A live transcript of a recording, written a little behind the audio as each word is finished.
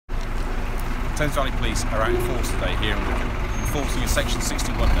Thames Valley Police are out in force today here in Wycombe, enforcing a Section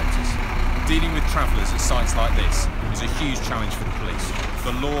 61 notice. Dealing with travellers at sites like this is a huge challenge for the police.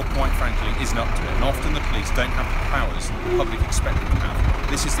 The law, quite frankly, isn't up to it, and often the police don't have the powers the public expect them to have.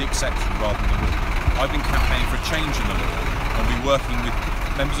 This is the exception rather than the rule. I've been campaigning for a change in the law, and I'll be working with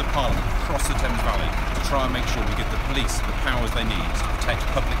members of Parliament across the Thames Valley to try and make sure we give the police the powers they need to protect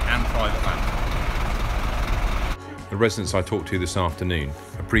public and private land. The residents I talked to this afternoon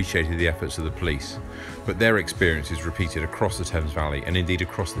appreciated the efforts of the police, but their experience is repeated across the Thames Valley and indeed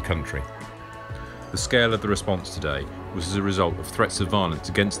across the country. The scale of the response today was as a result of threats of violence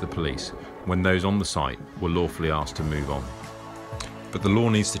against the police when those on the site were lawfully asked to move on. But the law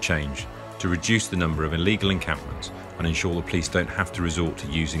needs to change to reduce the number of illegal encampments and ensure the police don't have to resort to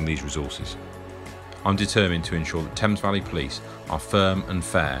using these resources. I'm determined to ensure that Thames Valley Police are firm and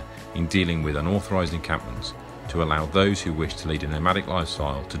fair in dealing with unauthorised encampments, to allow those who wish to lead a nomadic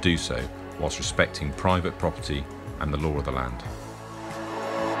lifestyle to do so whilst respecting private property and the law of the land.